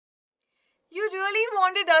You really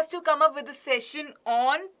wanted us to come up with a session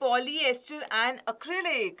on polyester and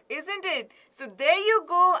acrylic, isn't it? So there you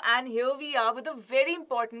go, and here we are with a very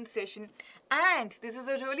important session. And this is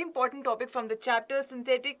a really important topic from the chapter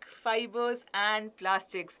Synthetic Fibers and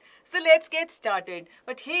Plastics. So let's get started.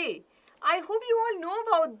 But hey, I hope you all know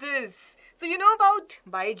about this. So you know about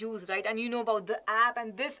BYJU'S, right? And you know about the app,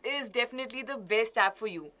 and this is definitely the best app for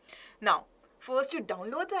you. Now, first, to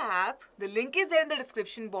download the app, the link is there in the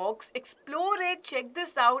description box. Explore it, check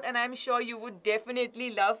this out, and I'm sure you would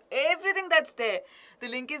definitely love everything that's there. The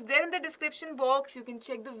link is there in the description box. You can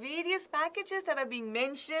check the various packages that are being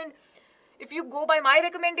mentioned. If you go by my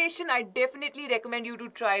recommendation, I definitely recommend you to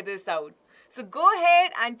try this out. So go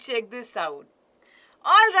ahead and check this out.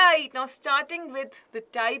 Alright, now starting with the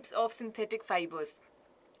types of synthetic fibers.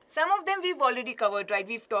 Some of them we've already covered, right?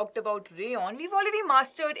 We've talked about rayon. We've already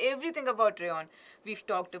mastered everything about rayon. We've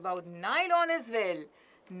talked about nylon as well.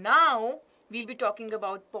 Now, we'll be talking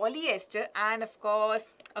about polyester and, of course,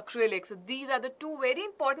 acrylic. So, these are the two very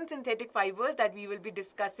important synthetic fibers that we will be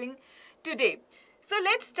discussing today. So,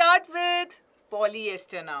 let's start with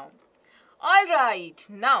polyester now. Alright,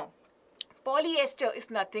 now, polyester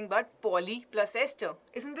is nothing but poly plus ester.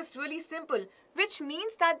 Isn't this really simple? Which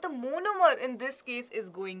means that the monomer in this case is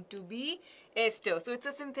going to be ester. So it's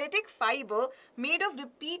a synthetic fiber made of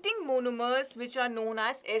repeating monomers which are known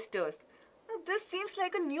as esters. Now this seems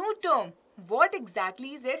like a new term. What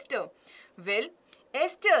exactly is ester? Well,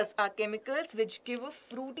 esters are chemicals which give a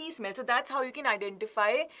fruity smell. So that's how you can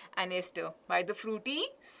identify an ester, by the fruity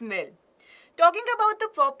smell. Talking about the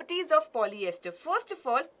properties of polyester, first of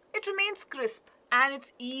all, it remains crisp and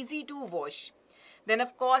it's easy to wash. Then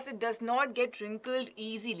of course it does not get wrinkled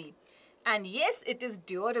easily. And yes, it is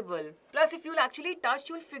durable. Plus if you'll actually touch,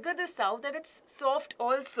 you'll figure this out that it's soft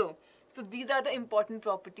also. So these are the important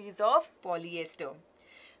properties of polyester.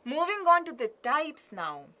 Moving on to the types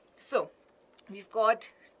now. So we've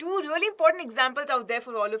got two really important examples out there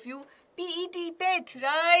for all of you. PET,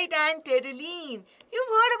 right, and terylene.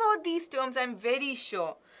 You've heard about these terms, I'm very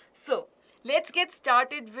sure. So let's get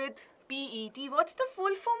started with PET. What's the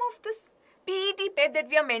full form of this PET that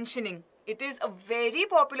we are mentioning? It is a very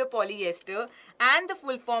popular polyester and the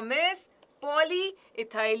full form is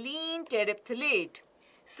polyethylene terephthalate.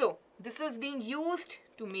 So, this is being used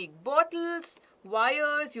to make bottles,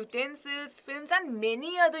 wires, utensils, films and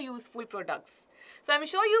many other useful products. So, I'm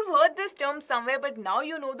sure you've heard this term somewhere, but now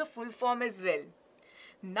you know the full form as well.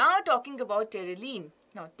 Now talking about terylene.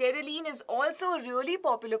 Now, terylene is also a really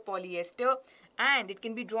popular polyester and it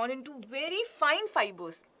can be drawn into very fine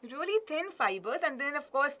fibers, really thin fibers, and then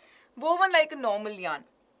of course woven like a normal yarn.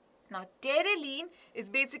 Now, terylene is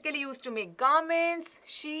basically used to make garments,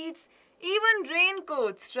 sheets, even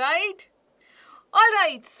raincoats, right?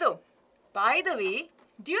 Alright, so by the way,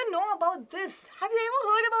 do you know about this? Have you ever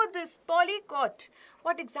heard about this? Polycot.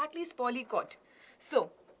 What exactly is polycot?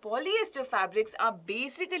 So, polyester fabrics are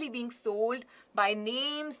basically being sold by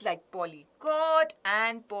names like polycot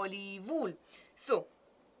and polywool. So,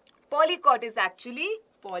 polycot is actually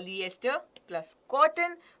polyester plus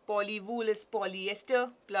cotton. Polywool is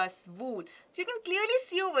polyester plus wool. So, you can clearly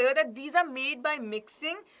see over here that these are made by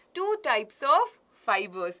mixing two types of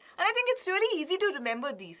fibers. And I think it's really easy to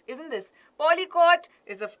remember these, isn't this? Polycot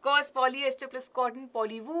is of course polyester plus cotton.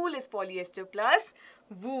 Polywool is polyester plus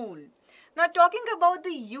wool. Now talking about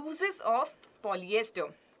the uses of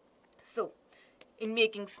polyester. So, in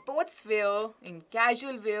making sports wear, in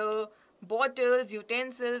casual wear, bottles,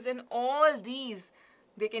 utensils and all these,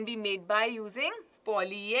 they can be made by using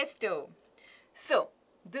polyester. So,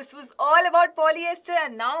 this was all about polyester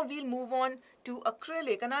and now we'll move on to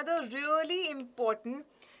acrylic, another really important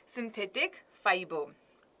synthetic fiber.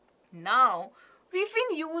 Now, we've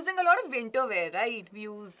been using a lot of winter wear, right? We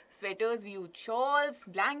use sweaters, we use shawls,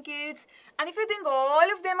 blankets, and if you think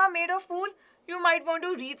all of them are made of wool, you might want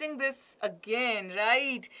to rethink this again,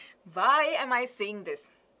 right? Why am I saying this?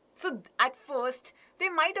 So, at first, they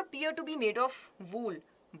might appear to be made of wool,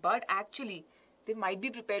 but actually, they might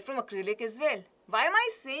be prepared from acrylic as well. Why am I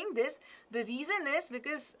saying this? The reason is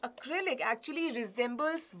because acrylic actually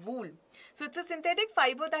resembles wool. So it's a synthetic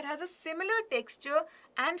fiber that has a similar texture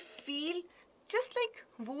and feel just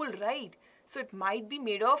like wool, right? So it might be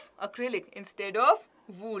made of acrylic instead of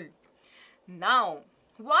wool. Now,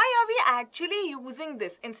 why are we actually using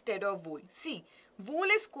this instead of wool? See, wool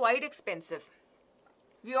is quite expensive.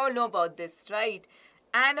 We all know about this, right?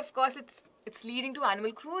 And of course, it's leading to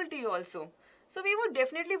animal cruelty also. So we would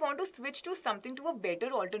definitely want to switch to something to a better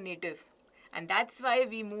alternative. And that's why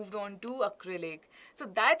we moved on to acrylic. So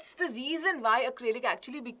that's the reason why acrylic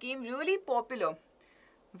actually became really popular.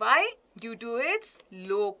 Why? Due to its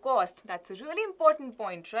low cost. That's a really important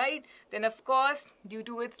point, right? Then of course, due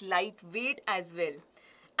to its lightweight as well.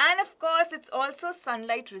 And of course, it's also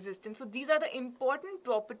sunlight resistant. So these are the important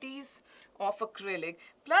properties of acrylic.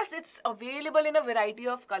 Plus, it's available in a variety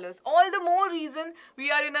of colors. All the more reason we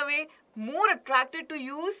are in a way more attracted to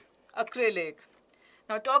use acrylic.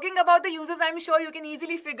 Now, talking about the uses, I'm sure you can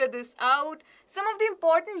easily figure this out. Some of the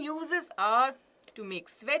important uses are to make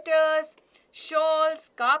sweaters, shawls,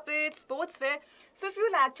 carpets, sportswear. So if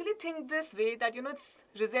you'll actually think this way that it's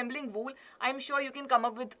resembling wool, I'm sure you can come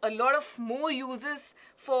up with a lot of more uses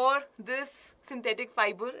for this synthetic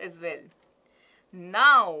fiber as well.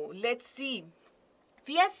 Now let's see.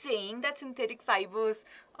 We are saying that synthetic fibers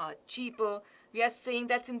are cheaper. We are saying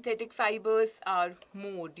that synthetic fibers are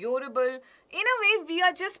more durable. In a way, we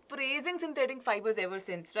are just praising synthetic fibers ever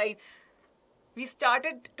since, right? We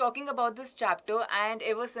started talking about this chapter and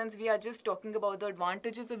ever since we are just talking about the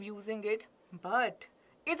advantages of using it. But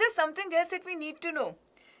is there something else that we need to know?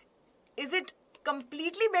 Is it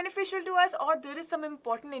completely beneficial to us, or there is some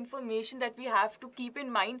important information that we have to keep in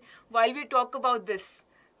mind while we talk about this?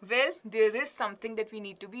 Well, there is something that we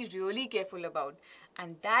need to be really careful about.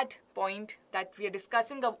 And that point that we are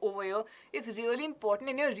discussing over here is really important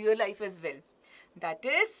in your real life as well. That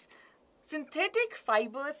is, synthetic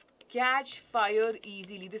fibers catch fire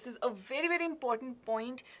easily. This is a very, very important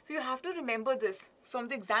point. So you have to remember this from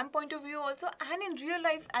the exam point of view also and in real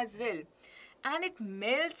life as well. And it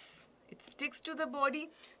melts, it sticks to the body.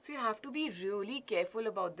 So you have to be really careful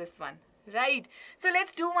about this one, right? So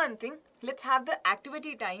let's do one thing. Let's have the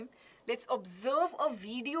activity time. Let's observe a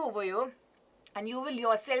video over here and you will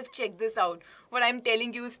yourself check this out. What I'm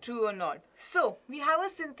telling you is true or not. So we have a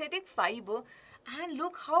synthetic fiber and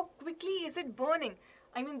look how quickly is it burning.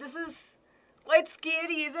 I mean, this is quite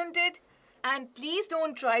scary, isn't it? And please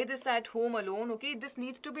don't try this at home alone, okay? This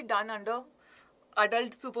needs to be done under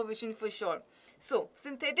adult supervision for sure. So,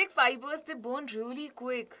 synthetic fibers, they burn really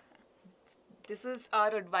quick. This is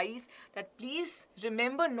our advice that please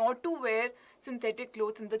remember not to wear synthetic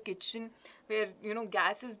clothes in the kitchen where,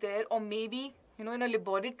 gas is there, or maybe, in a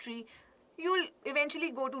laboratory. You'll eventually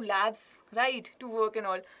go to labs, right, to work and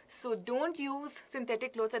all. So don't use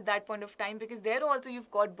synthetic clothes at that point of time, because there also you've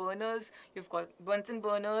got burners, you've got Bunsen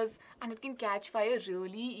burners, and it can catch fire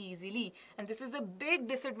really easily. And this is a big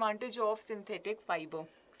disadvantage of synthetic fiber.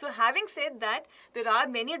 So having said that, there are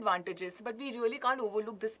many advantages, but we really can't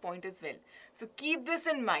overlook this point as well. So keep this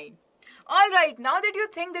in mind. Alright, now that you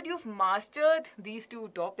think that you've mastered these two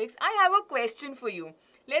topics, I have a question for you.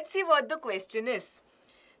 Let's see what the question is.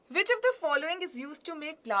 Which of the following is used to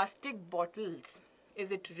make plastic bottles?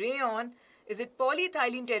 Is it rayon? Is it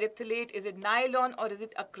polyethylene terephthalate? Is it nylon? Or is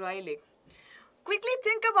it acrylic? Quickly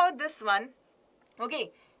think about this one.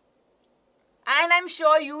 Okay. And I'm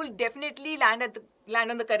sure you will definitely land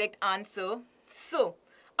on the correct answer. So,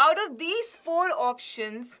 out of these four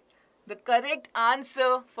options, the correct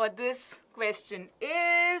answer for this question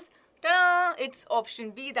is, it's option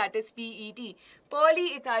B, that is PET,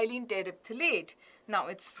 polyethylene terephthalate. Now,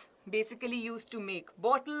 it's basically used to make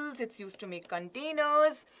bottles, it's used to make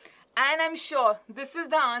containers, and I'm sure this is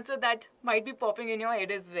the answer that might be popping in your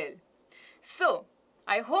head as well. So,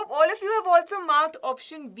 I hope all of you have also marked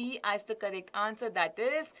option B as the correct answer, that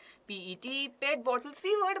is PET, PET bottles.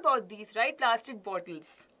 We heard about these, right? Plastic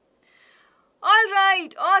bottles.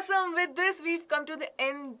 Alright, awesome. With this, we've come to the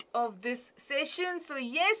end of this session. So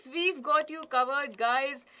yes, we've got you covered,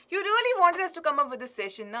 guys. You really wanted us to come up with this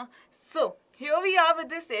session, now. So here we are with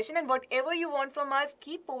this session, and whatever you want from us,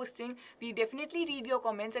 keep posting. We definitely read your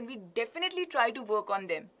comments and we definitely try to work on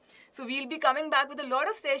them. So we'll be coming back with a lot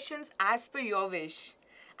of sessions as per your wish.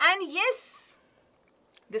 And yes,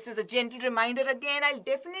 this is a gentle reminder again. I'll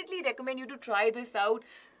definitely recommend you to try this out.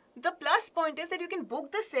 The plus point is that you can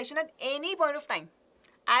book the session at any point of time,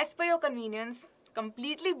 as per your convenience,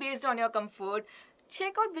 completely based on your comfort.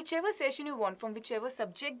 Check out whichever session you want from whichever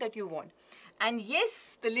subject that you want. And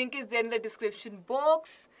yes, the link is there in the description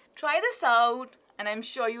box. Try this out, and I'm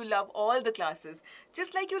sure you love all the classes,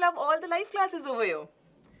 just like you love all the live classes over here.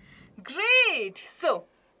 Great! So,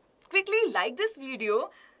 quickly like this video.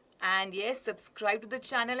 And yes, subscribe to the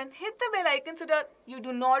channel and hit the bell icon so that you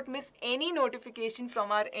do not miss any notification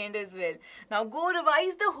from our end as well. Now go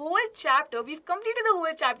revise the whole chapter. We've completed the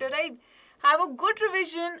whole chapter, right? Have a good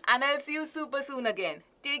revision and I'll see you super soon again.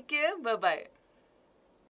 Take care. Bye-bye.